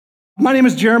My name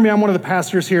is Jeremy. I'm one of the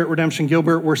pastors here at Redemption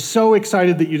Gilbert. We're so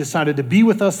excited that you decided to be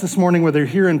with us this morning, whether you're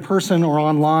here in person or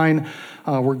online.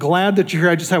 We're glad that you're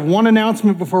here. I just have one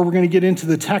announcement before we're going to get into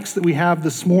the text that we have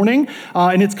this morning.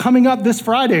 And it's coming up this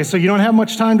Friday, so you don't have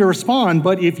much time to respond.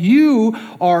 But if you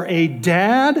are a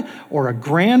dad or a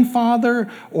grandfather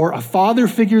or a father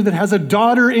figure that has a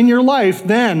daughter in your life,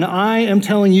 then I am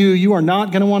telling you, you are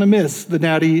not going to want to miss the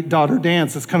daddy-daughter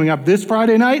dance that's coming up this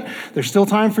Friday night. There's still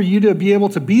time for you to be able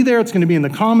to be there. It's going to be in the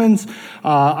Commons.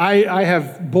 I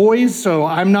have boys, so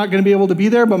I'm not going to be able to be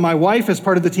there, but my wife is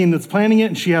part of the team that's planning it,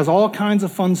 and she has all kinds of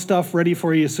fun stuff ready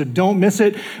for you, so don't miss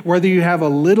it. Whether you have a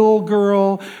little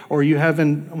girl or you have I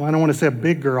don't want to say a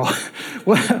big girl,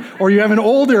 or you have an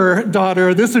older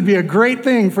daughter, this would be a great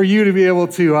thing for you to be able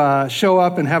to show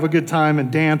up and have a good time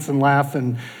and dance and laugh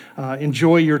and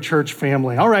enjoy your church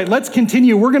family. All right, let's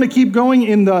continue. We're going to keep going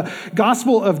in the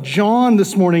Gospel of John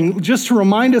this morning. Just to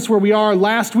remind us where we are,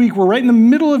 last week, we're right in the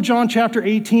middle of John chapter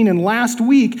 18, and last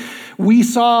week we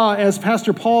saw, as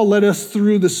Pastor Paul led us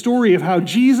through the story of how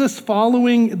Jesus,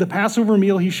 following the Passover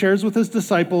meal he shares with his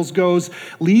disciples,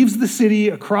 leaves the city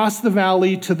across the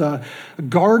valley to the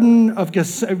Garden of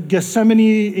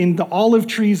Gethsemane in the olive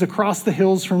trees across the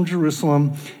hills from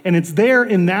Jerusalem, and it's there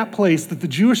in that place that the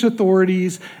Jewish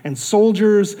authorities and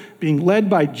soldiers, being led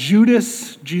by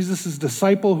Judas, Jesus'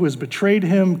 disciple who has betrayed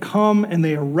him, come and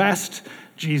they arrest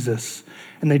Jesus.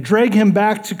 And they drag him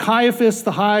back to Caiaphas,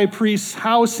 the high priest's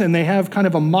house, and they have kind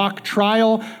of a mock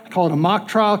trial. I call it a mock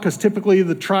trial because typically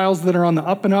the trials that are on the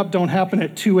up and up don't happen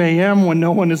at 2 a.m. when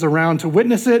no one is around to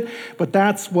witness it, but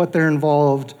that's what they're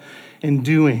involved in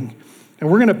doing. And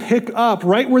we're going to pick up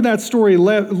right where that story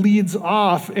leads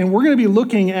off, and we're going to be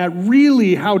looking at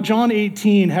really how John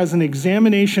 18 has an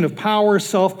examination of power,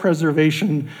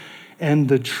 self-preservation, and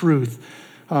the truth.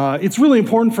 It's really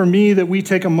important for me that we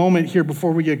take a moment here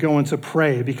before we get going to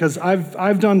pray, because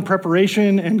I've done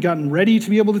preparation and gotten ready to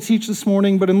be able to teach this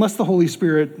morning, but unless the Holy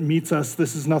Spirit meets us,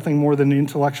 this is nothing more than an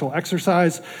intellectual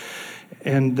exercise,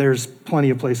 and there's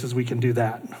plenty of places we can do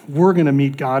that. We're going to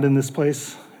meet God in this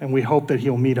place, and we hope that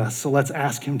he'll meet us. So let's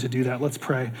ask him to do that. Let's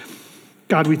pray.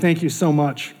 God, we thank you so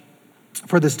much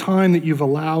for this time that you've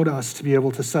allowed us to be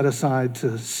able to set aside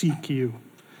to seek you.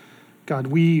 God,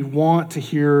 we want to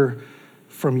hear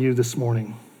from you this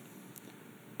morning.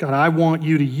 God, I want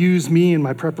you to use me in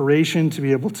my preparation to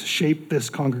be able to shape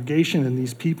this congregation and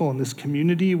these people in this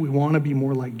community. We want to be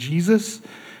more like Jesus.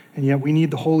 And yet we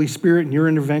need the Holy Spirit and your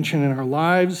intervention in our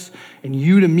lives and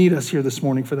you to meet us here this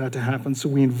morning for that to happen. So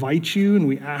we invite you and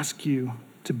we ask you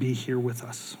to be here with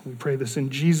us. We pray this in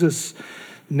Jesus'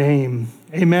 name.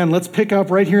 Amen. Let's pick up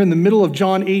right here in the middle of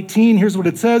John 18. Here's what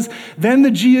it says. Then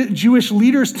the Jewish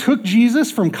leaders took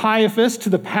Jesus from Caiaphas to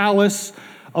the palace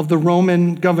of the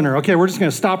Roman governor. Okay, we're just going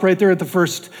to stop right there at the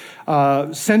first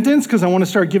sentence because I want to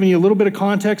start giving you a little bit of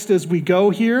context as we go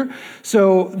here.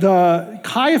 So the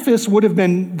Caiaphas would have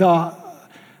been the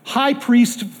high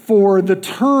priest for the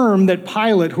term that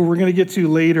Pilate, who we're going to get to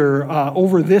later,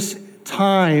 over this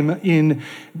time in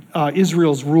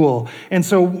Israel's rule. And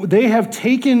so they have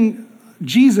taken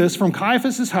Jesus from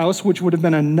Caiaphas' house, which would have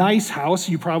been a nice house,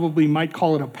 you probably might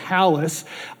call it a palace,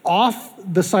 off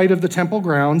the site of the temple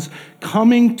grounds,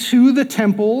 coming to the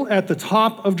temple at the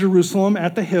top of Jerusalem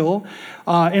at the hill.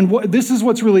 This is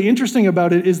what's really interesting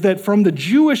about it, is that from the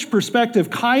Jewish perspective,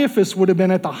 Caiaphas would have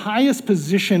been at the highest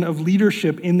position of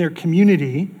leadership in their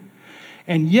community,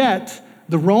 and yet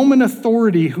the Roman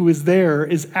authority who is there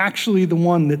is actually the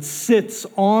one that sits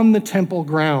on the temple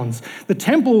grounds. The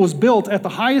temple was built at the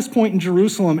highest point in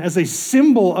Jerusalem as a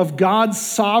symbol of God's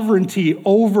sovereignty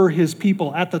over his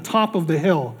people at the top of the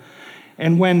hill.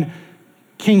 And when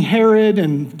King Herod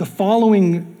and the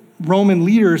following Roman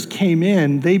leaders came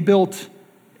in, they built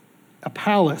a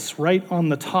palace right on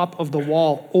the top of the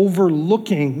wall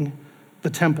overlooking the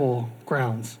temple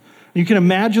grounds. You can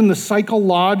imagine the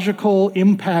psychological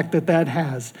impact that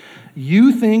has.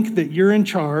 You think that you're in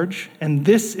charge, and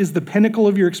this is the pinnacle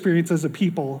of your experience as a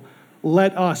people.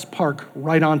 Let us park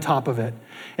right on top of it.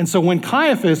 And so when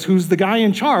Caiaphas, who's the guy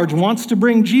in charge, wants to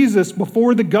bring Jesus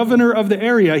before the governor of the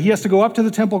area, he has to go up to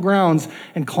the temple grounds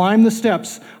and climb the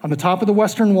steps on the top of the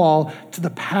western wall to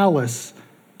the palace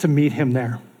to meet him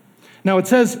there. Now it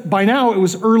says, by now it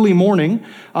was early morning.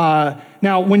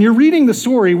 Now, when you're reading the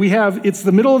story, it's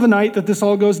the middle of the night that this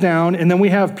all goes down, and then we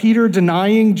have Peter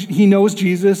denying he knows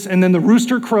Jesus, and then the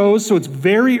rooster crows, so it's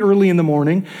very early in the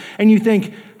morning, and you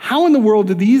think, how in the world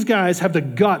did these guys have the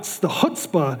guts, the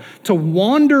chutzpah, to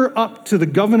wander up to the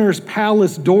governor's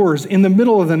palace doors in the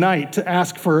middle of the night to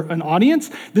ask for an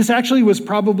audience? This actually was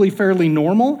probably fairly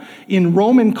normal. In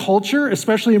Roman culture,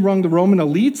 especially among the Roman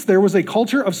elites, there was a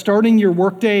culture of starting your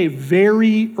workday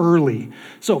very early.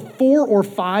 So 4 or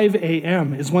 5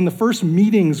 a.m. is when the first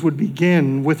meetings would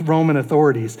begin with Roman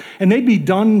authorities. And they'd be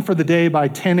done for the day by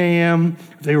 10 a.m.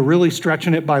 If they were really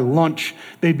stretching it, by lunch,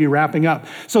 they'd be wrapping up.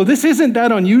 So this isn't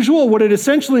that unusual. What it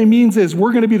essentially means is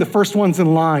we're going to be the first ones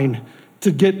in line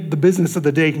to get the business of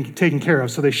the day taken care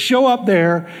of. So they show up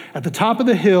there at the top of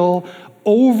the hill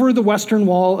over the western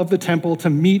wall of the temple to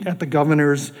meet at the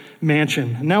governor's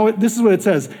mansion. Now, this is what it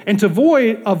says. And to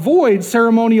avoid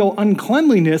ceremonial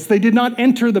uncleanliness, they did not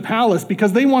enter the palace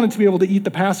because they wanted to be able to eat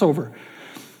the Passover.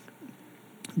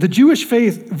 The Jewish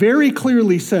faith very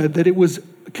clearly said that it was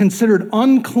considered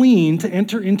unclean to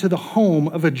enter into the home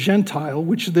of a Gentile,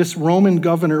 which this Roman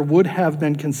governor would have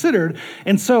been considered.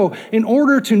 And so, in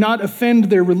order to not offend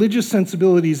their religious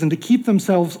sensibilities and to keep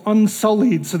themselves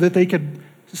unsullied so that they could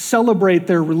celebrate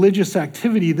their religious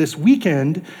activity this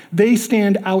weekend, they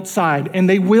stand outside and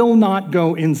they will not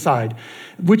go inside,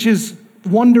 which is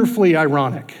wonderfully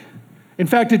ironic. In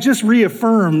fact, it just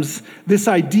reaffirms this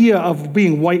idea of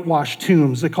being whitewashed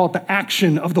tombs. They call it the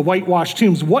action of the whitewashed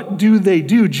tombs. What do they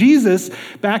do? Jesus,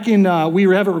 back in, we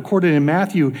have it recorded in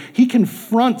Matthew, he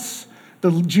confronts the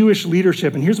Jewish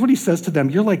leadership. And here's what he says to them.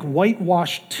 You're like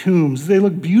whitewashed tombs. They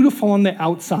look beautiful on the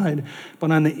outside, but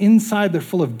on the inside, they're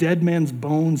full of dead man's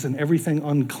bones and everything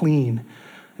unclean.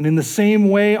 And in the same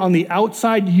way, on the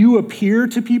outside, you appear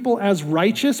to people as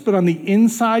righteous, but on the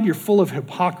inside, you're full of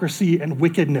hypocrisy and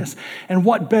wickedness. And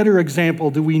what better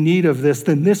example do we need of this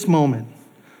than this moment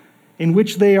in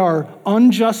which they are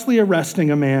unjustly arresting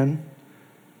a man,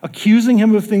 accusing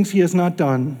him of things he has not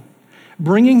done,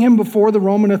 bringing him before the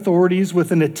Roman authorities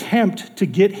with an attempt to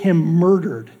get him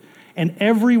murdered. And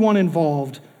everyone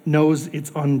involved knows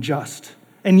it's unjust.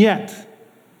 And yet,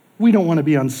 we don't want to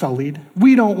be unsullied.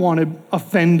 We don't want to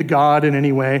offend God in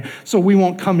any way, so we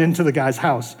won't come into the guy's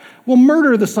house. We'll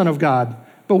murder the Son of God,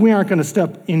 but we aren't going to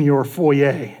step in your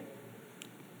foyer.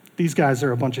 These guys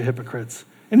are a bunch of hypocrites.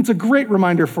 And it's a great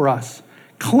reminder for us.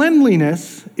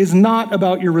 Cleanliness is not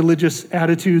about your religious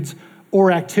attitudes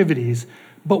or activities,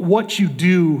 but what you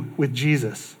do with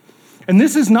Jesus. And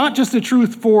this is not just a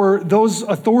truth for those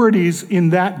authorities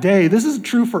in that day. This is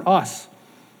true for us.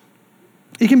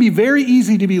 It can be very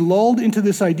easy to be lulled into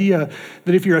this idea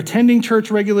that if you're attending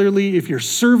church regularly, if you're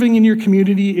serving in your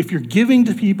community, if you're giving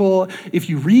to people, if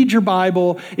you read your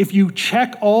Bible, if you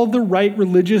check all the right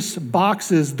religious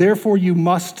boxes, therefore you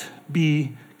must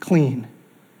be clean.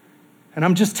 And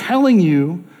I'm just telling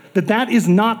you that that is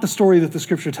not the story that the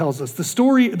scripture tells us. The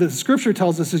story that the scripture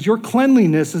tells us is your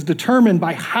cleanliness is determined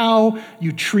by how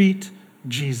you treat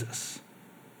Jesus.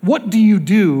 What do you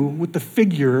do with the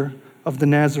figure of the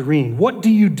Nazarene? What do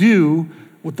you do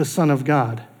with the Son of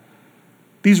God?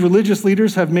 These religious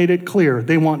leaders have made it clear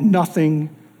they want nothing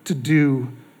to do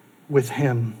with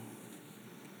him.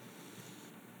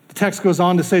 The text goes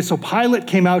on to say, so Pilate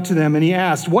came out to them and he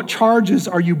asked, what charges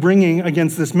are you bringing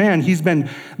against this man? He's been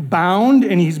bound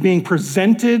and he's being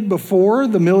presented before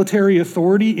the military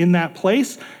authority in that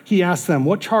place. He asked them,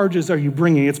 what charges are you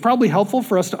bringing? It's probably helpful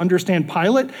for us to understand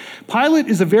Pilate. Pilate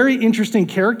is a very interesting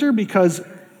character because,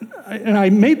 and I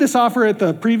made this offer at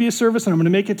the previous service, and I'm going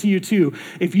to make it to you too.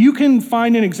 If you can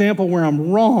find an example where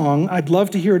I'm wrong, I'd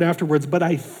love to hear it afterwards. But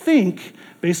I think,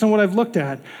 based on what I've looked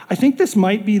at, I think this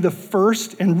might be the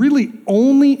first and really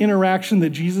only interaction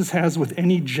that Jesus has with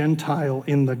any Gentile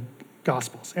in the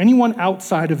Gospels, anyone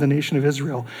outside of the nation of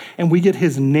Israel. And we get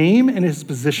his name and his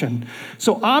position.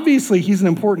 So obviously he's an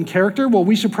important character. Well,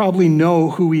 we should probably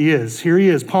know who he is. Here he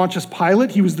is, Pontius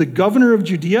Pilate. He was the governor of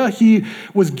Judea. He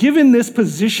was given this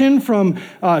position from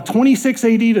 26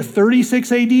 AD to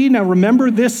 36 AD. Now remember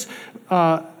this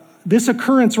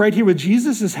occurrence right here with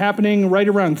Jesus is happening right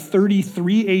around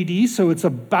 33 AD. So it's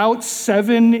about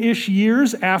 7-ish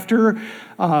years after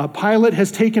Pilate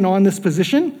has taken on this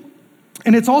position.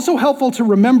 And it's also helpful to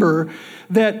remember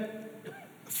that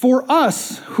for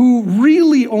us, who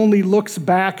really only looks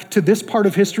back to this part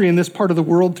of history and this part of the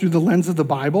world through the lens of the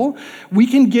Bible, we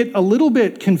can get a little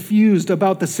bit confused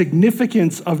about the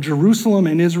significance of Jerusalem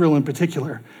and Israel in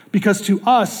particular. Because to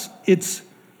us, it's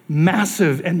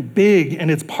massive and big,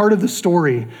 and it's part of the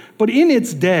story. But in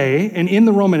its day, and in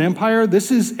the Roman Empire,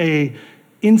 this is a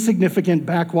insignificant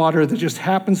backwater that just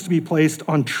happens to be placed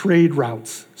on trade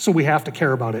routes. So we have to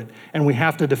care about it, and we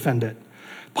have to defend it.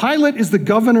 Pilate is the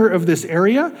governor of this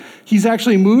area. He's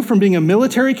actually moved from being a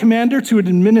military commander to an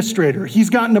administrator. He's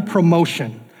gotten a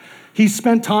promotion. He's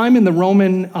spent time in the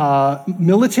Roman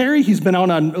military. He's been out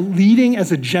on leading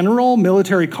as a general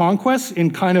military conquests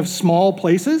in kind of small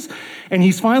places. And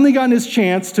he's finally gotten his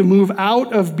chance to move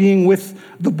out of being with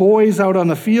the boys out on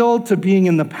the field to being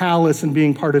in the palace and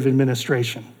being part of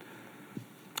administration.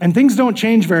 And things don't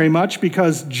change very much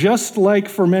because just like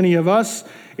for many of us,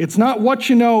 it's not what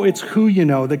you know, it's who you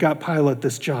know that got Pilate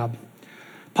this job.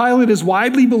 Pilate is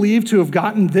widely believed to have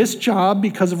gotten this job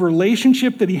because of a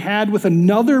relationship that he had with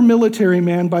another military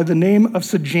man by the name of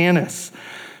Sejanus.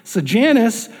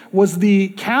 Sejanus was the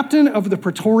captain of the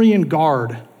Praetorian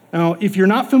Guard. Now, if you're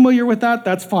not familiar with that,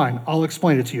 that's fine. I'll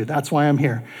explain it to you. That's why I'm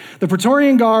here. The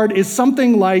Praetorian Guard is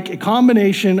something like a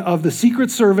combination of the Secret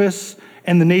Service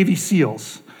and the Navy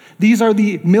SEALs. These are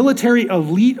the military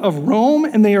elite of Rome,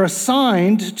 and they are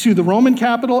assigned to the Roman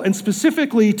capital and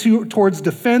specifically towards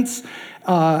defense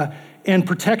and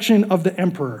protection of the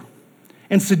emperor.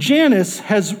 And Sejanus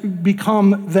has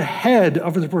become the head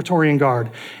of the Praetorian Guard.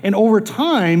 And over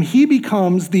time, he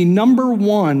becomes the number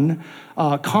one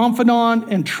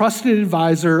confidant and trusted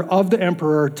advisor of the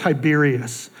emperor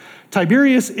Tiberius.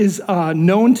 Tiberius is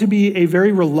known to be a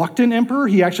very reluctant emperor.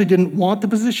 He actually didn't want the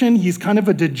position. He's kind of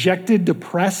a dejected,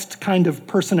 depressed kind of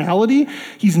personality.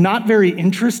 He's not very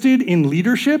interested in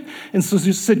leadership. And so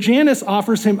Sejanus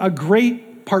offers him a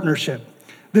great partnership.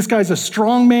 This guy's a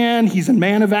strong man, he's a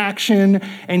man of action,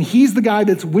 and he's the guy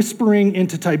that's whispering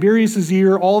into Tiberius's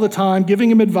ear all the time,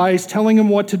 giving him advice, telling him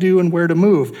what to do and where to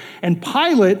move. And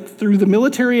Pilate, through the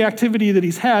military activity that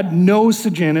he's had, knows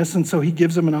Sejanus, and so he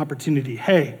gives him an opportunity.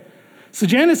 Hey,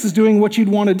 Sejanus is doing what you'd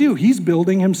want to do. He's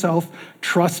building himself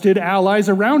trusted allies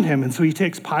around him. And so he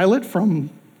takes Pilate from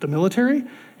the military,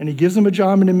 and he gives him a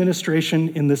job in administration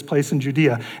in this place in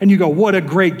Judea. And you go, what a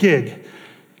great gig.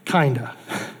 Kinda.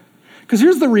 Because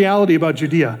here's the reality about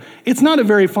Judea. It's not a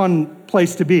very fun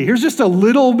place to be. Here's just a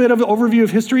little bit of an overview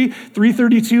of history.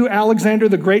 332, Alexander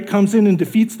the Great comes in and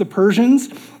defeats the Persians,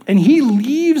 and he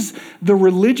leaves the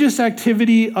religious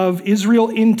activity of Israel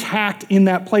intact in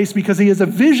that place because he has a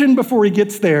vision before he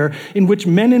gets there in which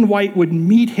men in white would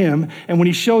meet him, and when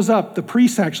he shows up, the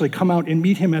priests actually come out and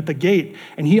meet him at the gate,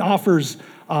 and he offers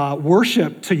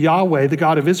worship to Yahweh, the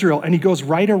God of Israel, and he goes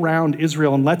right around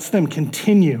Israel and lets them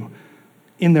continue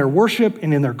in their worship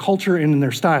and in their culture and in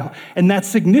their style. And that's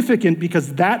significant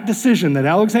because that decision that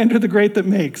Alexander the Great that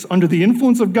makes under the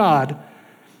influence of God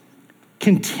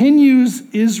continues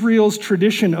Israel's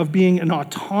tradition of being an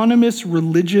autonomous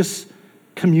religious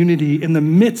community in the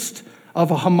midst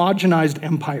of a homogenized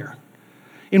empire.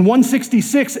 In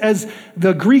 166, as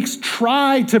the Greeks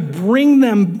try to bring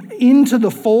them into the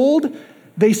fold,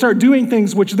 they start doing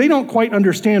things which they don't quite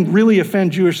understand really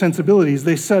offend Jewish sensibilities.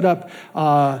 They set up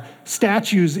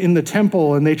statues in the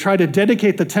temple, and they try to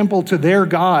dedicate the temple to their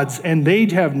gods, and they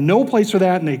have no place for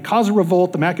that, and they cause a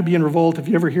revolt, the Maccabean revolt. If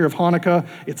you ever hear of Hanukkah,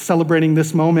 it's celebrating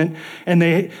this moment, and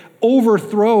they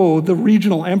overthrow the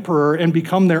regional emperor and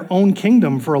become their own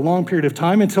kingdom for a long period of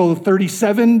time until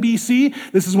 37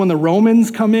 BC. This is when the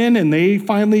Romans come in, and they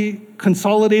finally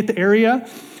consolidate the area.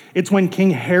 It's when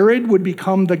King Herod would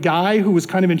become the guy who was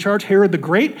kind of in charge, Herod the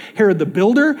Great, Herod the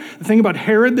Builder. The thing about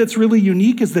Herod that's really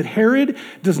unique is that Herod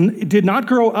did not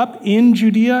grow up in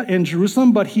Judea and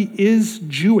Jerusalem, but he is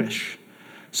Jewish.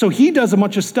 So he does a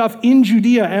bunch of stuff in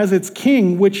Judea as its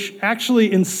king, which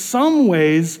actually in some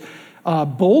ways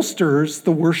bolsters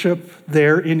the worship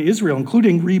there in Israel,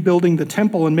 including rebuilding the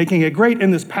temple and making it great.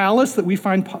 And this palace that we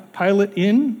find Pilate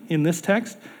in this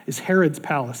text is Herod's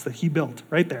palace that he built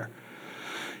right there.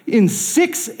 In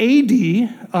 6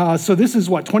 AD, so this is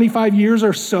 25 years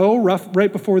or so,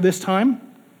 right before this time,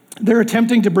 they're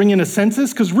attempting to bring in a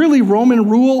census because really Roman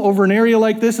rule over an area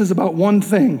like this is about one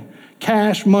thing: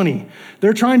 cash, money.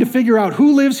 They're trying to figure out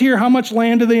who lives here, how much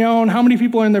land do they own, how many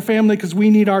people are in their family, because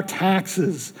we need our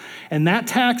taxes. And that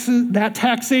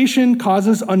taxation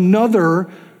causes another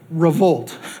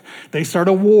revolt. They start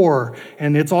a war,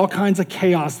 and it's all kinds of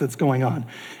chaos that's going on.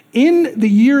 In the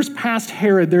years past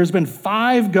Herod, there's been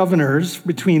 5 governors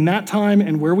between that time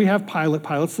and where we have Pilate,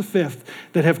 Pilate's the 5th,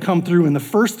 that have come through. And the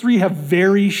first 3 have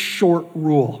very short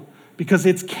rule because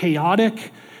it's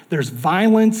chaotic. There's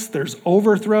violence, there's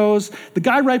overthrows. The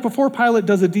guy right before Pilate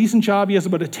does a decent job. He has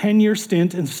about a 10-year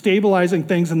stint in stabilizing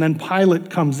things, and then Pilate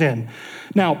comes in.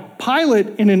 Now,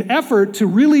 Pilate, in an effort to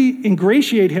really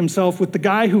ingratiate himself with the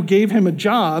guy who gave him a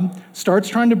job, starts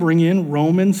trying to bring in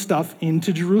Roman stuff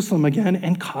into Jerusalem again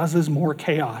and causes more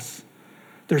chaos.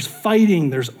 There's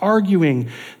fighting, there's arguing,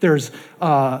 there's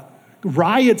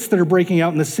riots that are breaking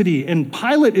out in the city, and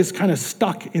Pilate is kind of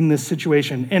stuck in this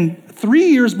situation. And 3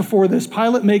 years before this,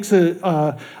 Pilate makes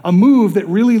a move that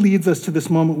really leads us to this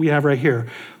moment we have right here.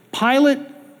 Pilate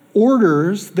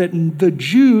orders that the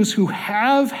Jews who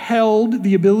have held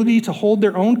the ability to hold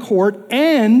their own court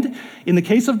and, in the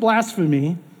case of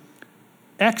blasphemy,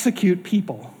 execute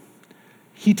people.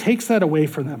 He takes that away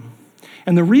from them.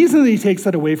 And the reason that he takes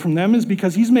that away from them is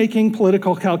because he's making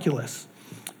political calculus.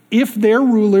 If their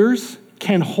rulers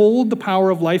can hold the power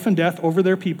of life and death over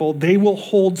their people, they will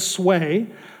hold sway.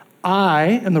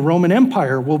 I and the Roman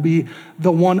Empire will be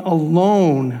the one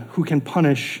alone who can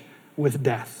punish with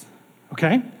death.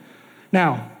 Okay?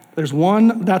 Now, that's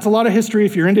a lot of history.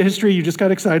 If you're into history, you just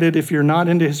got excited. If you're not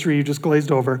into history, you just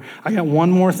glazed over. I got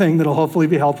one more thing that'll hopefully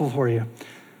be helpful for you.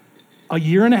 A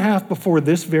year and a half before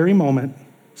this very moment,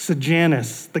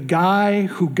 Sejanus, the guy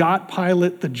who got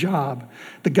Pilate the job,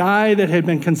 the guy that had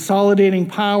been consolidating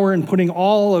power and putting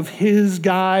all of his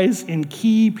guys in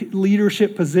key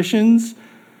leadership positions,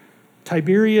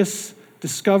 Tiberius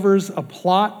discovers a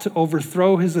plot to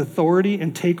overthrow his authority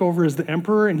and take over as the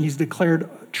emperor, and he's declared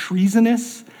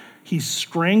treasonous. He's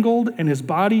strangled, and his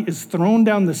body is thrown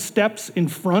down the steps in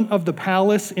front of the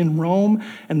palace in Rome,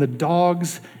 and the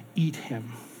dogs eat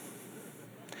him.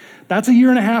 That's a year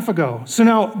and a half ago. So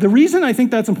now, the reason I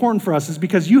think that's important for us is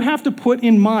because you have to put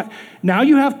in mind, now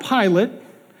you have Pilate,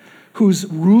 who's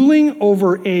ruling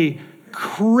over a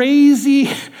crazy,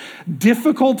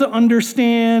 difficult to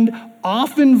understand,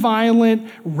 often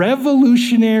violent,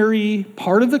 revolutionary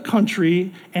part of the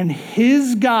country, and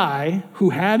his guy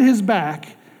who had his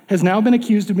back has now been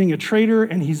accused of being a traitor,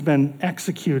 and he's been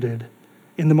executed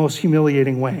in the most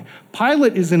humiliating way.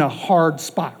 Pilate is in a hard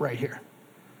spot right here.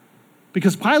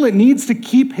 Because Pilate needs to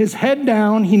keep his head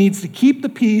down, he needs to keep the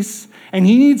peace, and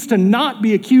he needs to not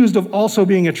be accused of also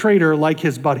being a traitor like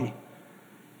his buddy.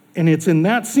 And it's in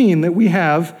that scene that we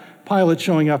have Pilate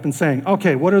showing up and saying,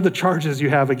 okay, what are the charges you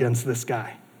have against this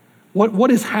guy?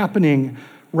 What is happening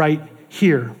right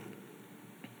here?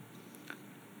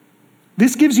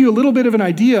 This gives you a little bit of an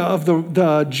idea of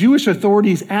the Jewish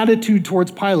authorities' attitude towards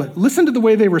Pilate. Listen to the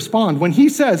way they respond. When he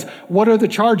says, what are the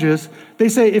charges? They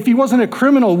say, if he wasn't a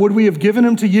criminal, would we have given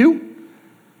him to you?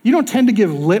 You don't tend to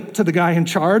give lip to the guy in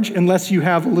charge unless you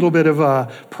have a little bit of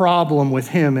a problem with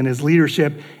him and his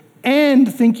leadership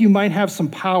and think you might have some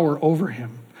power over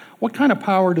him. What kind of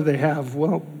power do they have?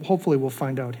 Well, hopefully we'll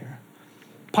find out here.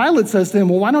 Pilate says to him,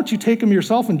 well, why don't you take him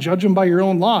yourself and judge him by your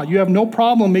own law? You have no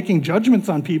problem making judgments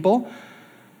on people.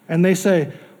 And they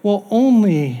say, well,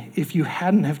 only if you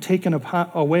hadn't have taken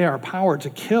away our power to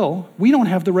kill. We don't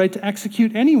have the right to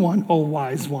execute anyone, O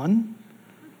wise one.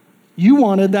 You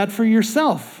wanted that for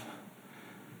yourself.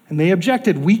 And they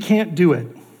objected, we can't do it.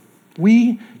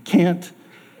 We can't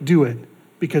do it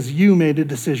because you made a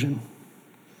decision.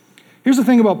 Here's the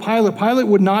thing about Pilate. Pilate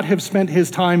would not have spent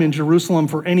his time in Jerusalem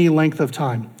for any length of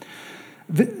time.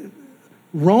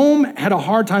 Rome had a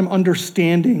hard time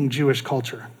understanding Jewish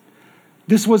culture.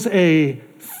 This was a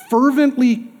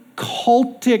fervently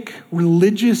cultic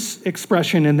religious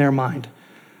expression in their mind.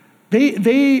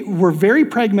 They were very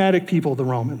pragmatic people, the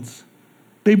Romans.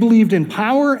 They believed in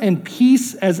power and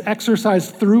peace as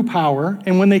exercised through power.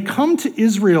 And when they come to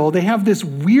Israel, they have this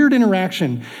weird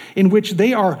interaction in which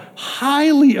they are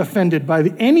highly offended by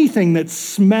anything that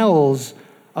smells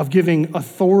of giving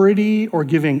authority or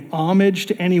giving homage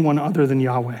to anyone other than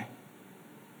Yahweh.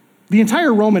 The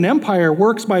entire Roman Empire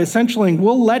works by essentially,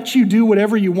 we'll let you do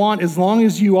whatever you want as long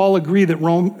as you all agree that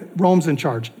Rome's in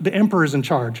charge, the emperor's in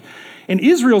charge. And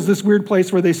Israel's this weird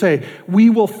place where they say, we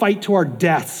will fight to our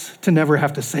deaths to never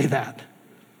have to say that.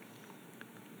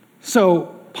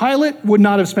 So Pilate would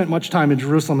not have spent much time in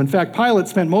Jerusalem. In fact, Pilate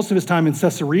spent most of his time in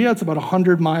Caesarea. It's about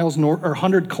 100 miles north, or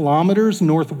 100 kilometers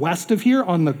northwest of here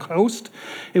on the coast.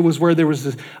 It was where there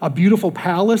was a beautiful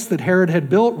palace that Herod had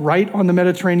built right on the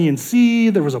Mediterranean Sea.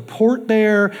 There was a port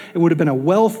there. It would have been a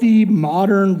wealthy,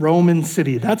 modern Roman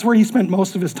city. That's where he spent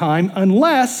most of his time,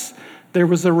 unless there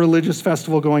was a religious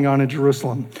festival going on in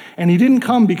Jerusalem. And he didn't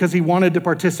come because he wanted to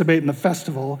participate in the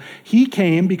festival. He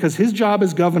came because his job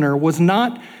as governor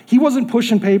he wasn't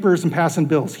pushing papers and passing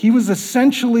bills. He was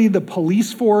essentially the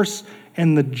police force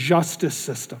and the justice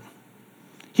system.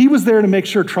 He was there to make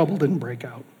sure trouble didn't break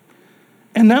out.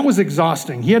 And that was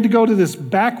exhausting. He had to go to this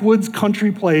backwoods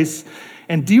country place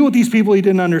and deal with these people he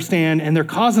didn't understand, and they're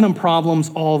causing him problems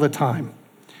all the time.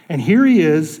 And here he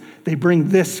is, they bring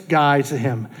this guy to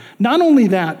him. Not only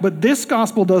that, but this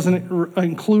gospel doesn't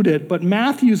include it, but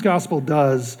Matthew's gospel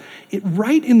does.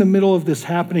 Right in the middle of this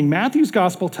happening, Matthew's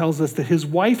gospel tells us that his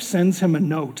wife sends him a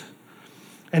note.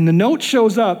 And the note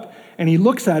shows up, and he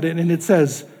looks at it, and it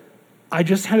says, I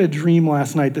just had a dream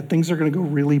last night that things are going to go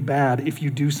really bad if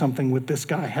you do something with this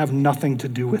guy. Have nothing to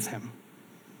do with him.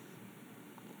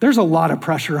 There's a lot of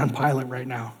pressure on Pilate right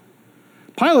now.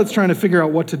 Pilate's trying to figure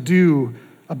out what to do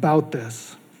about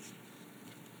this.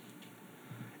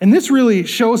 And this really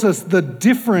shows us the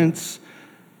difference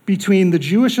between the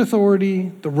Jewish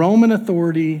authority, the Roman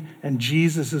authority, and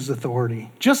Jesus'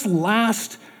 authority. Just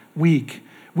last week,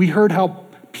 we heard how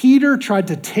Peter tried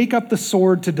to take up the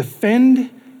sword to defend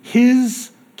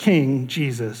his king,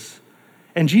 Jesus.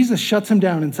 And Jesus shuts him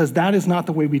down and says, that is not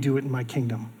the way we do it in my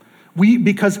kingdom.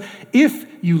 Because if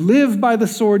you live by the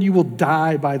sword, you will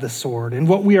die by the sword. And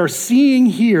what we are seeing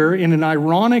here in an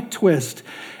ironic twist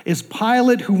is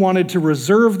Pilate, who wanted to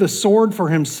reserve the sword for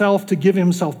himself to give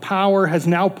himself power, has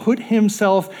now put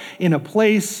himself in a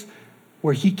place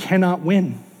where he cannot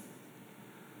win.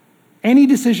 Any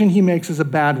decision he makes is a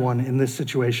bad one in this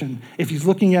situation, if he's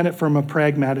looking at it from a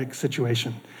pragmatic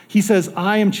situation. He says,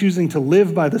 I am choosing to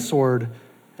live by the sword,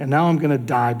 and now I'm going to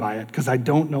die by it because I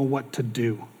don't know what to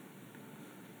do.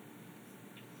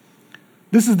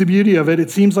 This is the beauty of it. It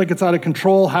seems like it's out of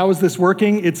control. How is this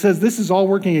working? It says this is all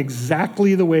working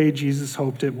exactly the way Jesus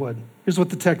hoped it would. Here's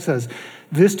what the text says.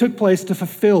 This took place to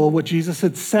fulfill what Jesus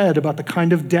had said about the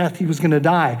kind of death he was going to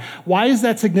die. Why is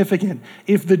that significant?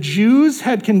 If the Jews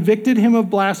had convicted him of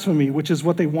blasphemy, which is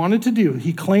what they wanted to do,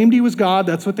 he claimed he was God,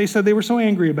 that's what they said they were so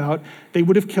angry about, they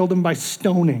would have killed him by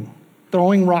stoning,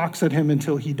 throwing rocks at him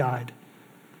until he died.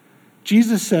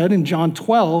 Jesus said in John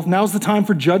 12, now's the time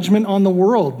for judgment on the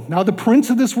world. Now the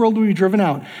prince of this world will be driven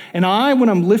out. And I, when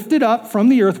I'm lifted up from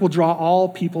the earth, will draw all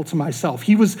people to myself.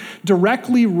 He was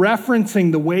directly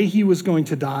referencing the way he was going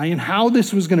to die and how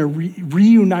this was going to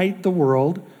reunite the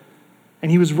world.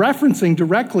 And he was referencing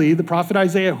directly the prophet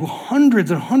Isaiah, who hundreds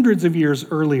and hundreds of years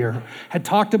earlier had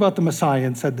talked about the Messiah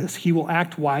and said this, he will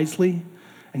act wisely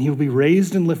and he will be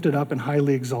raised and lifted up and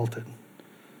highly exalted.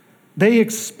 They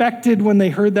expected when they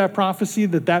heard that prophecy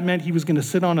that meant he was going to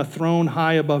sit on a throne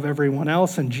high above everyone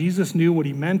else, and Jesus knew what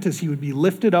he meant is he would be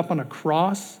lifted up on a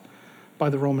cross by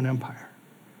the Roman Empire.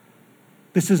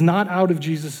 This is not out of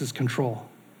Jesus' control.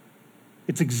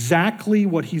 It's exactly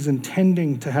what he's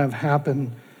intending to have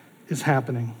happen is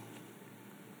happening.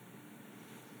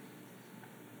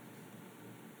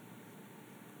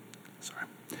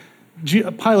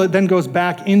 Pilate then goes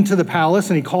back into the palace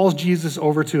and he calls Jesus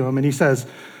over to him and he says,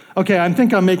 okay, I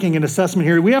think I'm making an assessment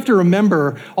here. We have to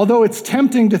remember, although it's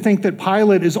tempting to think that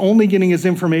Pilate is only getting his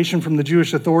information from the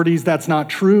Jewish authorities, that's not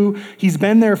true. He's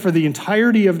been there for the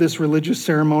entirety of this religious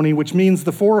ceremony, which means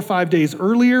the 4 or 5 days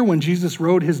earlier when Jesus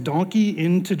rode his donkey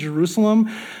into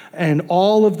Jerusalem and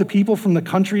all of the people from the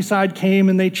countryside came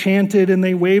and they chanted and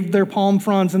they waved their palm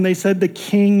fronds and they said, the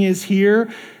king is here.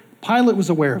 Pilate was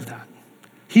aware of that.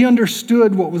 He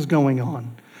understood what was going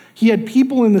on. He had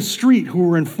people in the street who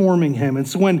were informing him. And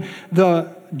so when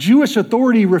the Jewish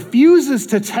authority refuses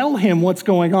to tell him what's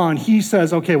going on, he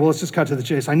says, okay, well, let's just cut to the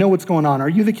chase. I know what's going on. Are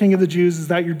you the king of the Jews? Is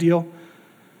that your deal?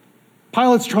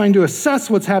 Pilate's trying to assess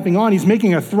what's happening on. He's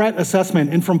making a threat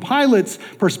assessment. And from Pilate's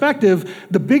perspective,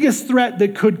 the biggest threat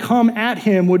that could come at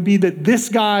him would be that this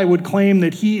guy would claim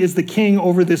that he is the king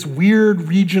over this weird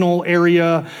regional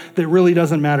area that really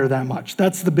doesn't matter that much.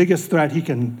 That's the biggest threat he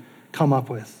can come up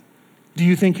with. Do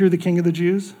you think you're the king of the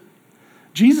Jews?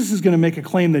 Jesus is going to make a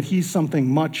claim that he's something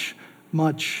much,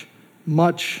 much,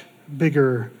 much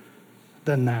bigger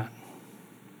than that.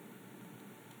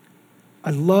 I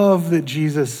love that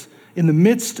Jesus, in the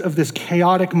midst of this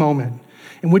chaotic moment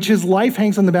in which his life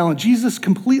hangs on the balance, Jesus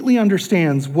completely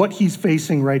understands what he's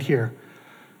facing right here.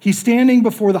 He's standing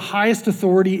before the highest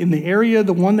authority in the area,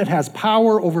 the one that has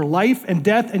power over life and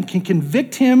death and can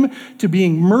convict him to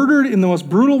being murdered in the most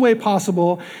brutal way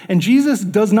possible. And Jesus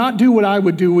does not do what I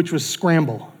would do, which was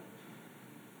scramble.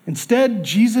 Instead,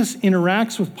 Jesus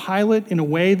interacts with Pilate in a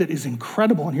way that is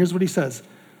incredible. And here's what he says.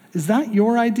 Is that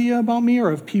your idea about me, or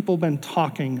have people been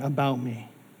talking about me?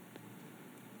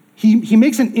 He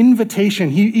makes an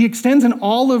invitation. He extends an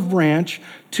olive branch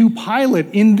to Pilate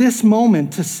in this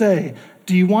moment to say,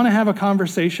 do you want to have a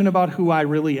conversation about who I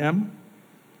really am?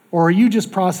 Or are you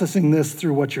just processing this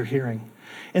through what you're hearing?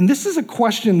 And this is a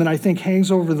question that I think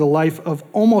hangs over the life of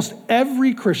almost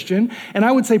every Christian. And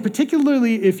I would say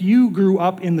particularly if you grew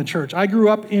up in the church. I grew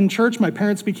up in church. My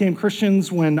parents became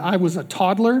Christians when I was a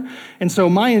toddler. And so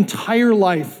my entire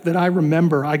life that I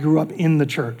remember, I grew up in the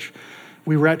church.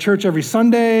 We were at church every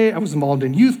Sunday. I was involved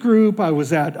in youth group. I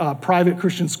was at a private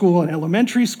Christian school and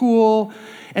elementary school.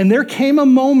 And there came a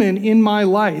moment in my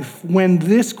life when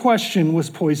this question was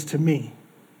posed to me.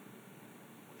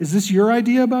 Is this your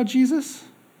idea about Jesus?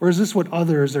 Or is this what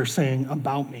others are saying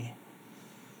about me?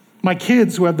 My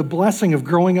kids who have the blessing of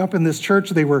growing up in this church,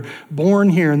 they were born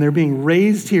here and they're being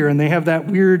raised here, and they have that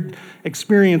weird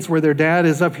experience where their dad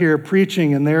is up here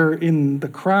preaching and they're in the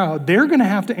crowd. They're going to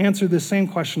have to answer this same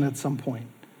question at some point.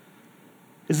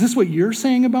 Is this what you're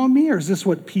saying about me, or is this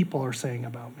what people are saying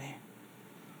about me?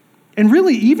 And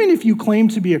really, even if you claim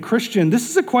to be a Christian, this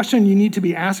is a question you need to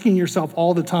be asking yourself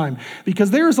all the time, because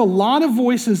there's a lot of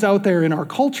voices out there in our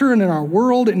culture and in our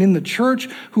world and in the church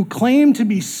who claim to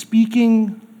be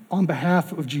speaking on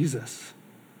behalf of Jesus.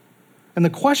 And the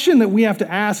question that we have to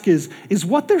ask is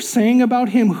what they're saying about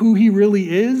him who he really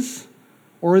is?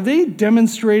 Or are they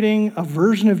demonstrating a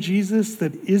version of Jesus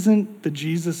that isn't the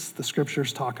Jesus the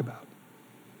scriptures talk about?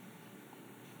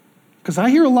 Because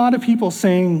I hear a lot of people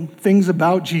saying things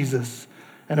about Jesus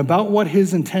and about what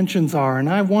his intentions are, and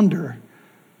I wonder,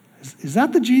 is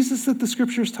that the Jesus that the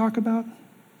scriptures talk about?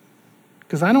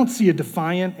 Because I don't see a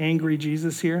defiant, angry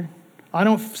Jesus here. I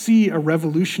don't see a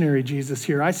revolutionary Jesus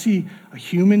here. I see a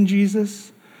human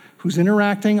Jesus who's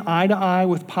interacting eye to eye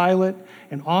with Pilate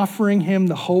and offering him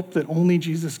the hope that only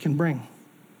Jesus can bring.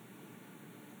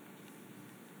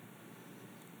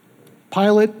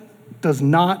 Pilate does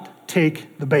not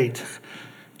take the bait.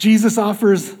 Jesus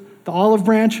offers the olive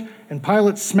branch, and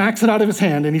Pilate smacks it out of his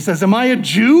hand, and he says, "Am I a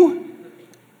Jew?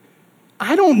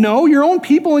 I don't know. Your own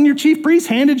people and your chief priests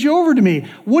handed you over to me.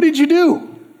 What did you do?"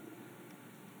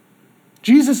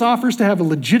 Jesus offers to have a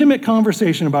legitimate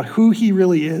conversation about who he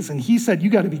really is, and he said, "You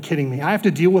got to be kidding me. I have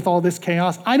to deal with all this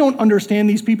chaos. I don't understand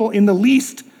these people in the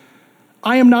least.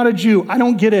 I am not a Jew. I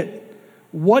don't get it.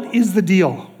 What is the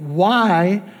deal?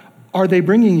 Why are they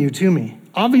bringing you to me?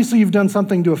 Obviously, you've done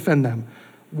something to offend them.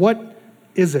 What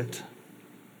is it?"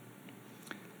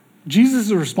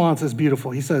 Jesus' response is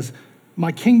beautiful. He says,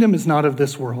 "My kingdom is not of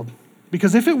this world.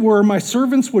 Because if it were, my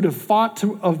servants would have fought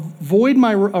to avoid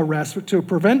my arrest, to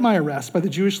prevent my arrest by the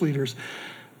Jewish leaders.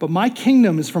 But my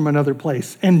kingdom is from another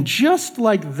place." And just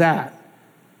like that,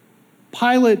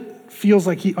 Pilate feels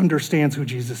like he understands who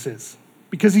Jesus is,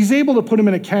 because he's able to put him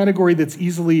in a category that's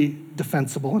easily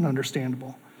defensible and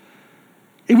understandable.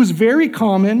 It was very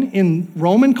common in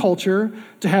Roman culture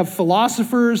to have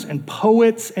philosophers and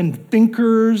poets and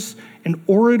thinkers and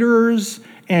orators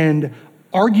and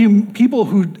people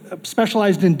who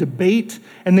specialized in debate,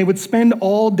 and they would spend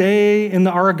all day in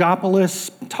the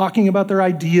Areopagus talking about their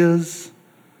ideas.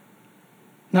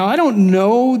 Now, I don't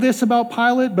know this about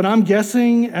Pilate, but I'm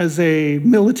guessing as a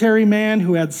military man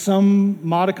who had some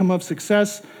modicum of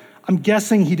success, I'm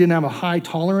guessing he didn't have a high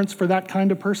tolerance for that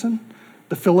kind of person.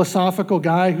 The philosophical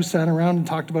guy who sat around and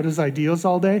talked about his ideas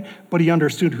all day, but he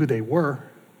understood who they were.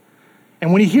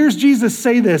 And when he hears Jesus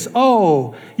say this,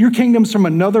 "Oh, your kingdom's from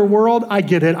another world," I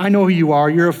get it. I know who you are.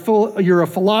 You're a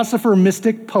philosopher,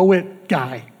 mystic, poet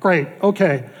guy. Great,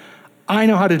 okay. I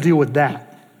know how to deal with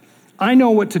that. I know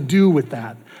what to do with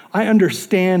that. I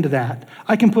understand that.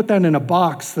 I can put that in a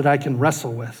box that I can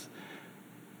wrestle with.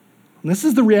 And this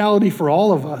is the reality for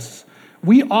all of us.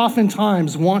 We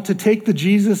oftentimes want to take the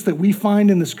Jesus that we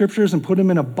find in the scriptures and put him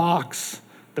in a box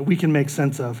that we can make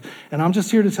sense of. And I'm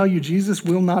just here to tell you, Jesus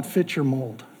will not fit your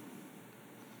mold.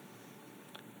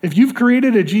 If you've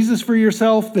created a Jesus for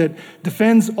yourself that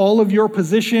defends all of your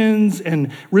positions and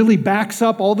really backs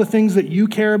up all the things that you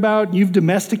care about, you've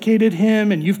domesticated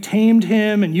him and you've tamed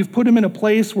him and you've put him in a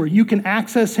place where you can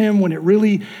access him when it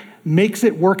really makes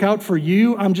it work out for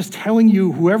you, I'm just telling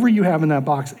you, whoever you have in that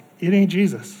box, it ain't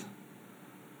Jesus.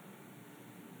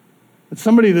 It's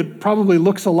somebody that probably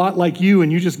looks a lot like you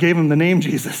and you just gave him the name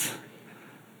Jesus.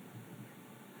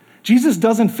 Jesus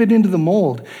doesn't fit into the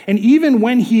mold. And even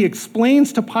when he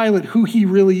explains to Pilate who he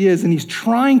really is, and he's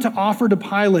trying to offer to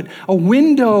Pilate a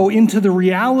window into the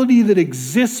reality that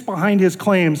exists behind his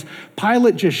claims,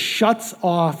 Pilate just shuts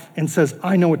off and says,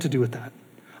 "I know what to do with that.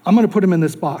 I'm going to put him in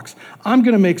this box. I'm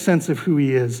going to make sense of who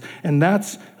he is." And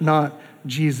that's not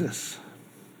Jesus.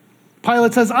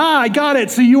 Pilate says, "I got it.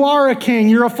 So you are a king.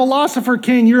 You're a philosopher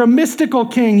king. You're a mystical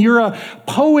king. You're a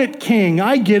poet king.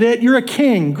 I get it. You're a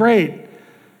king. Great."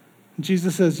 And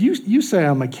Jesus says, you say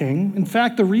I'm a king. In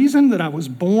fact, the reason that I was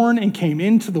born and came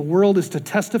into the world is to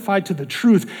testify to the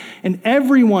truth. And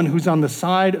everyone who's on the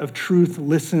side of truth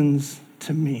listens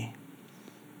to me.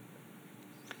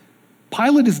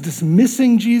 Pilate is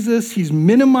dismissing Jesus. He's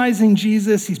minimizing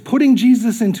Jesus. He's putting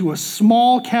Jesus into a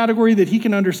small category that he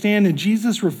can understand, and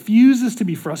Jesus refuses to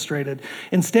be frustrated.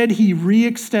 Instead, he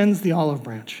re-extends the olive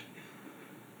branch.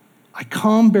 "I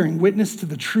come bearing witness to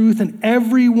the truth, and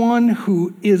everyone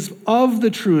who is of the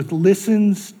truth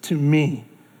listens to me."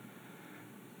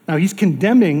 Now, he's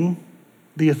condemning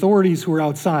the authorities who are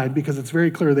outside because it's very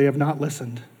clear they have not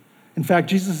listened. In fact,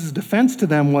 Jesus' defense to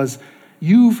them was,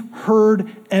 "You've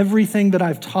heard everything that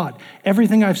I've taught.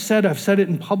 Everything I've said it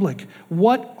in public.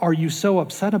 What are you so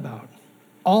upset about?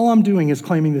 All I'm doing is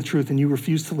claiming the truth, and you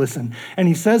refuse to listen." And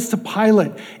he says to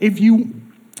Pilate, if you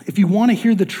If you want to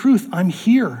hear the truth, I'm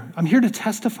here. I'm here to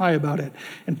testify about it.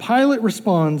 And Pilate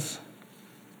responds,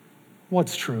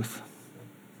 what's truth?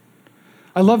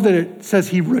 I love that it says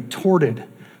he retorted,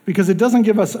 because it doesn't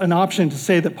give us an option to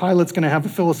say that Pilate's going to have a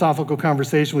philosophical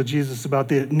conversation with Jesus about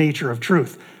the nature of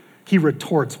truth. He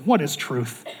retorts, what is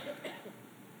truth?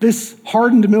 This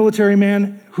hardened military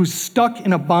man who's stuck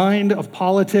in a bind of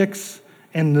politics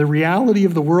and the reality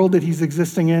of the world that he's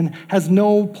existing in has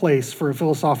no place for a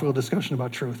philosophical discussion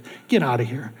about truth. Get out of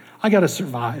here. I got to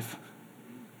survive.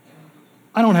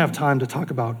 I don't have time to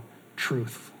talk about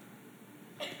truth.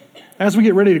 As we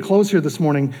get ready to close here this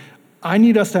morning, I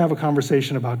need us to have a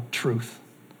conversation about truth,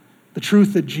 the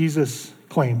truth that Jesus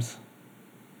claims.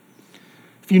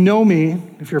 If you know me,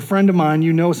 if you're a friend of mine,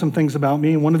 you know some things about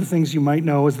me. And one of the things you might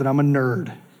know is that I'm a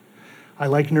nerd. I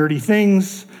like nerdy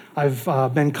things. I've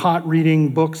been caught reading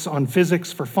books on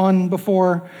physics for fun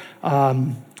before.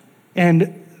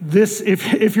 And this,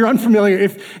 if you're unfamiliar,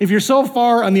 if you're so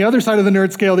far on the other side of the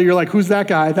nerd scale that you're like, who's that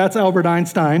guy? That's Albert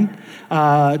Einstein.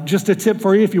 Just a tip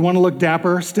for you, if you want to look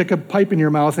dapper, stick a pipe in your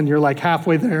mouth and you're like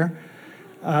halfway there.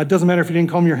 It doesn't matter if you didn't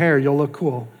comb your hair, you'll look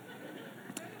cool.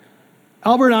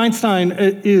 Albert Einstein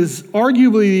is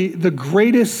arguably the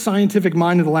greatest scientific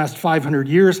mind of the last 500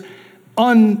 years,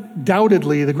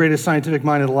 undoubtedly the greatest scientific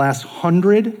mind of the last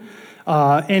 100.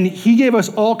 And he gave us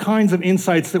all kinds of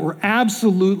insights that were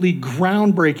absolutely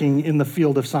groundbreaking in the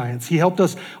field of science. He helped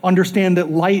us understand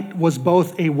that light was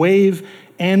both a wave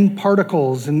and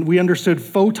particles, and we understood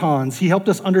photons. He helped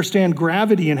us understand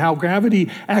gravity and how gravity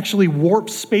actually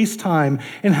warps space-time,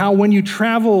 and how when you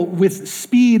travel with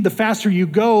speed, the faster you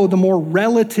go, the more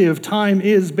relative time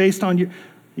is based on you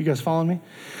guys following me?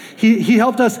 He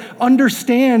helped us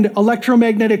understand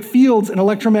electromagnetic fields and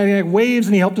electromagnetic waves,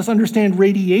 and he helped us understand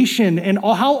radiation and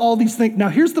how all these things. Now,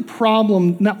 here's the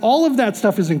problem. Now, all of that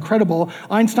stuff is incredible.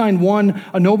 Einstein won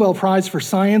a Nobel Prize for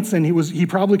science, and he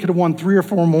probably could have won 3 or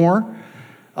 4 more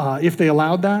if they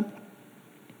allowed that.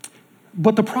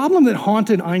 But the problem that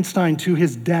haunted Einstein to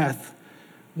his death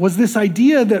was this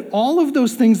idea that all of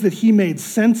those things that he made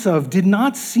sense of did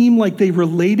not seem like they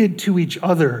related to each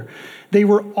other. They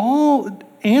were all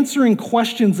answering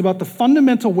questions about the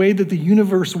fundamental way that the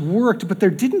universe worked, but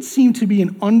there didn't seem to be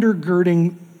an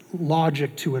undergirding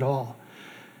logic to it all.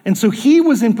 And so he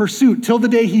was in pursuit, till the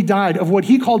day he died, of what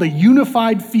he called a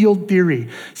unified field theory,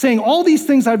 saying all these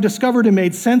things I've discovered and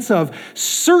made sense of,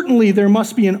 certainly there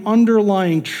must be an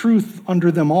underlying truth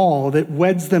under them all that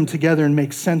weds them together and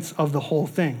makes sense of the whole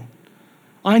thing.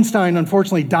 Einstein,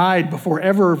 unfortunately, died before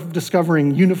ever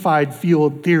discovering unified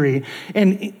field theory.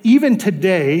 And even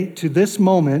today, to this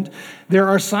moment, there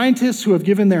are scientists who have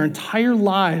given their entire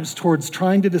lives towards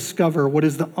trying to discover what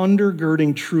is the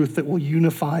undergirding truth that will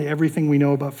unify everything we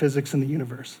know about physics and the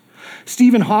universe.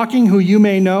 Stephen Hawking, who you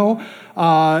may know,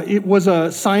 it was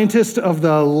a scientist of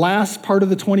the last part of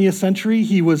the 20th century.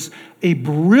 He was a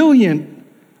brilliant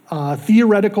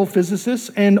theoretical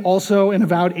physicist and also an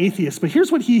avowed atheist. But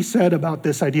here's what he said about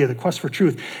this idea, the quest for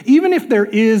truth. Even if there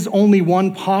is only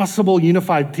one possible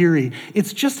unified theory,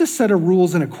 it's just a set of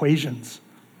rules and equations.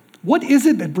 What is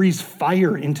it that breathes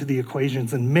fire into the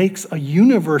equations and makes a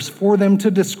universe for them to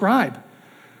describe?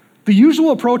 The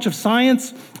usual approach of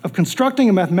science, of constructing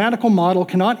a mathematical model,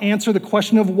 cannot answer the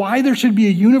question of why there should be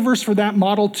a universe for that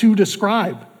model to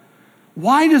describe.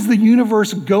 Why does the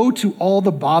universe go to all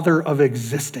the bother of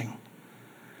existing?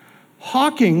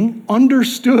 Hawking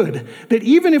understood that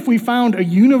even if we found a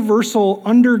universal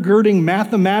undergirding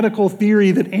mathematical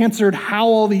theory that answered how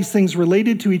all these things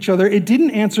related to each other, it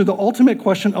didn't answer the ultimate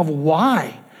question of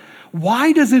why.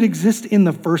 Why does it exist in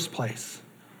the first place?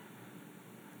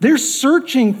 They're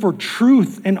searching for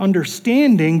truth and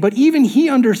understanding, but even he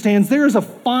understands there is a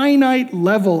finite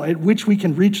level at which we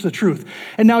can reach the truth.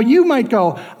 And now you might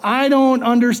go, I don't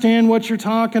understand what you're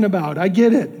talking about. I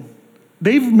get it.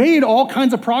 They've made all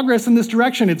kinds of progress in this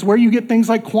direction. It's where you get things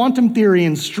like quantum theory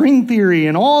and string theory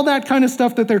and all that kind of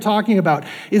stuff that they're talking about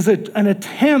is an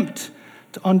attempt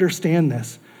to understand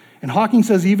this. And Hawking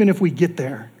says even if we get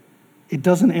there, it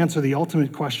doesn't answer the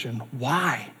ultimate question.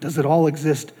 Why does it all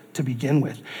exist to begin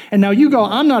with? And now you go,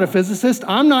 I'm not a physicist.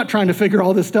 I'm not trying to figure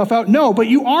all this stuff out. No, but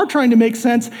you are trying to make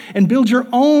sense and build your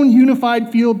own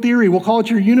unified field theory. We'll call it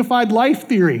your unified life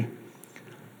theory.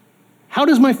 How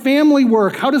does my family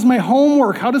work? How does my home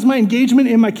work? How does my engagement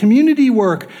in my community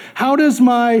work? How does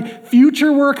my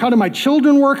future work? How do my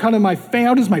children work? How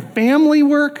does my family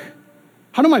work?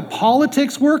 How do my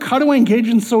politics work? How do I engage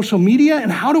in social media?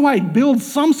 And how do I build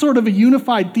some sort of a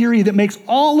unified theory that makes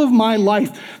all of my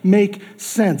life make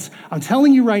sense? I'm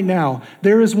telling you right now,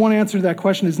 there is one answer to that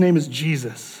question. His name is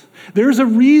Jesus. There's a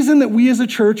reason that we as a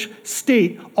church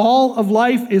state all of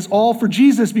life is all for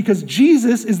Jesus, because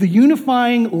Jesus is the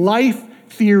unifying life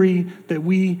theory that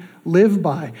we live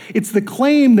by. It's the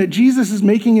claim that Jesus is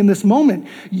making in this moment.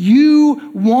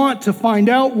 You want to find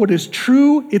out what is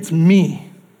true? It's me.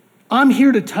 I'm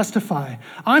here to testify.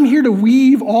 I'm here to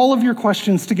weave all of your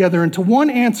questions together into one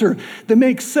answer that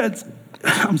makes sense.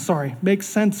 Makes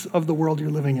sense of the world you're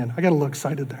living in. I got a little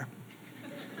excited there.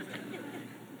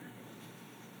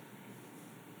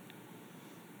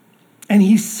 And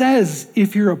he says,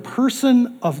 if you're a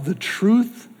person of the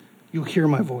truth, you'll hear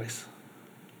my voice.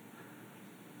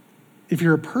 If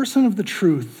you're a person of the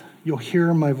truth, you'll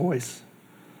hear my voice.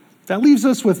 That leaves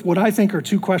us with what I think are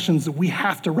two questions that we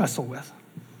have to wrestle with.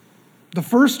 The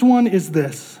first one is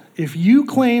this: if you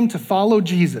claim to follow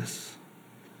Jesus,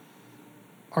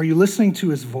 are you listening to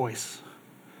his voice?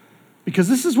 Because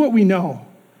this is what we know.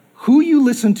 Who you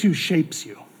listen to shapes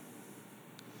you.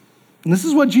 And this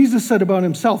is what Jesus said about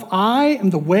himself. I am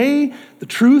the way, the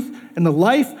truth, and the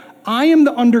life. I am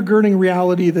the undergirding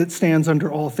reality that stands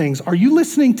under all things. Are you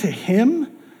listening to him?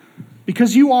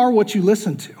 Because you are what you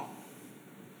listen to.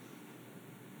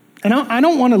 And I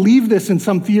don't want to leave this in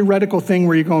some theoretical thing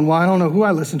where you're going, well, I don't know who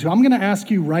I listen to. I'm going to ask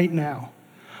you right now,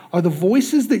 are the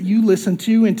voices that you listen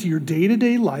to into your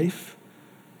day-to-day life,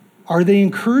 are they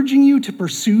encouraging you to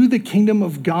pursue the kingdom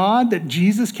of God that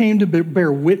Jesus came to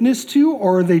bear witness to,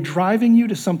 or are they driving you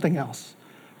to something else?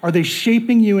 Are they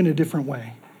shaping you in a different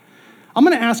way? I'm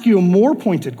going to ask you a more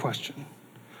pointed question.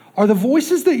 Are the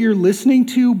voices that you're listening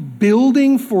to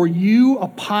building for you a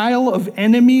pile of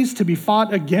enemies to be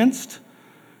fought against,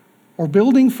 or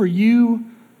building for you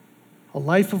a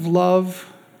life of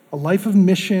love, a life of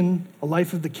mission, a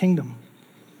life of the kingdom?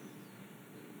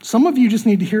 Some of you just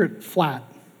need to hear it flat.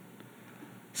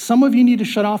 Some of you need to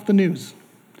shut off the news.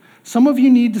 Some of you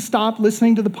need to stop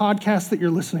listening to the podcast that you're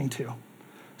listening to.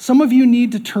 Some of you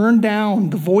need to turn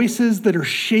down the voices that are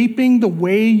shaping the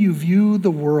way you view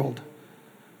the world.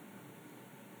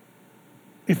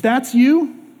 If that's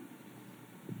you,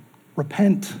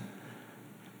 repent.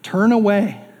 Turn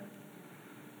away.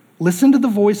 Listen to the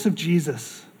voice of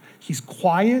Jesus. He's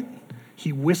quiet.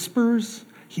 He whispers.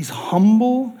 He's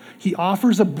humble. He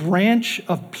offers a branch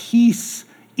of peace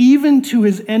even to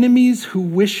his enemies who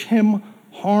wish him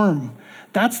harm.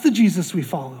 That's the Jesus we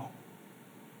follow.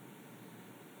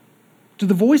 Do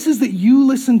the voices that you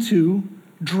listen to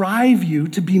drive you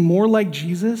to be more like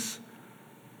Jesus,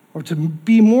 or to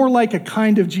be more like a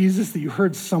kind of Jesus that you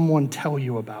heard someone tell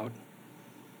you about?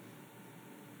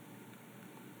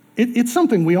 It's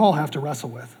something we all have to wrestle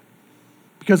with,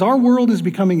 because our world is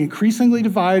becoming increasingly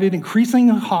divided,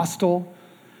 increasingly hostile.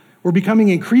 We're becoming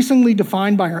increasingly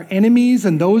defined by our enemies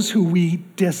and those who we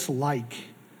dislike.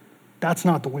 That's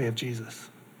not the way of Jesus.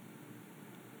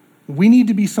 We need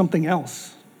to be something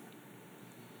else.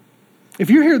 If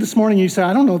you're here this morning and you say,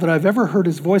 I don't know that I've ever heard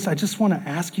his voice, I just want to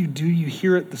ask you, do you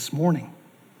hear it this morning?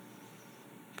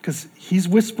 Because he's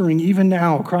whispering even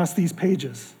now across these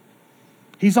pages.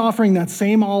 He's offering that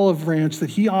same olive branch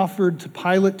that he offered to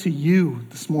Pilate to you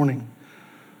this morning.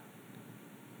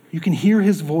 You can hear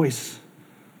his voice.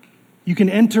 You can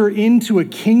enter into a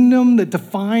kingdom that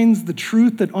defines the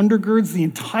truth that undergirds the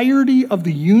entirety of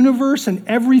the universe and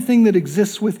everything that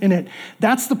exists within it.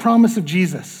 That's the promise of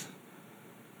Jesus.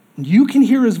 You can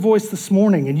hear his voice this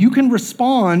morning, and you can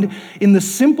respond in the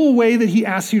simple way that he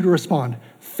asks you to respond: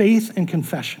 faith and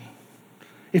confession.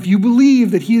 If you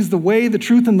believe that he is the way, the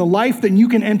truth, and the life, then you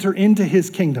can enter into his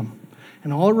kingdom.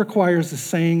 And all it requires is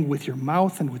saying with your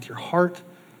mouth and with your heart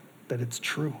that it's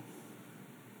true.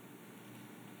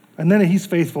 And then he's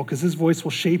faithful, because his voice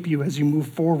will shape you as you move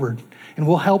forward, and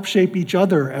will help shape each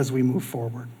other as we move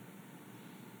forward.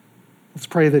 Let's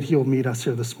pray that he'll meet us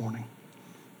here this morning.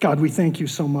 God, we thank you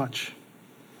so much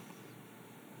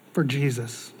for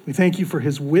Jesus. We thank you for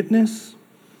his witness.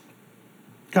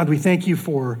 God, we thank you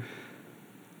for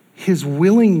his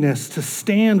willingness to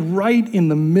stand right in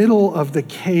the middle of the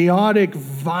chaotic,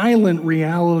 violent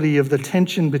reality of the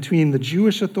tension between the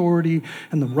Jewish authority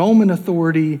and the Roman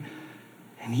authority,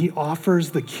 and he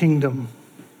offers the kingdom.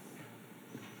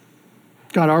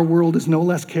 God, our world is no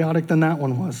less chaotic than that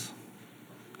one was.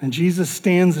 And Jesus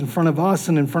stands in front of us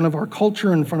and in front of our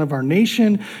culture, in front of our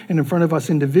nation, and in front of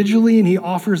us individually, and he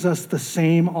offers us the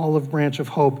same olive branch of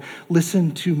hope.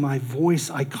 Listen to my voice.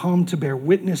 I come to bear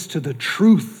witness to the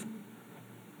truth.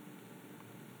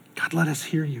 God, let us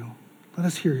hear you. Let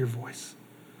us hear your voice.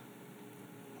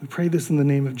 We pray this in the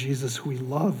name of Jesus, who we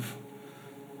love.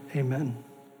 Amen.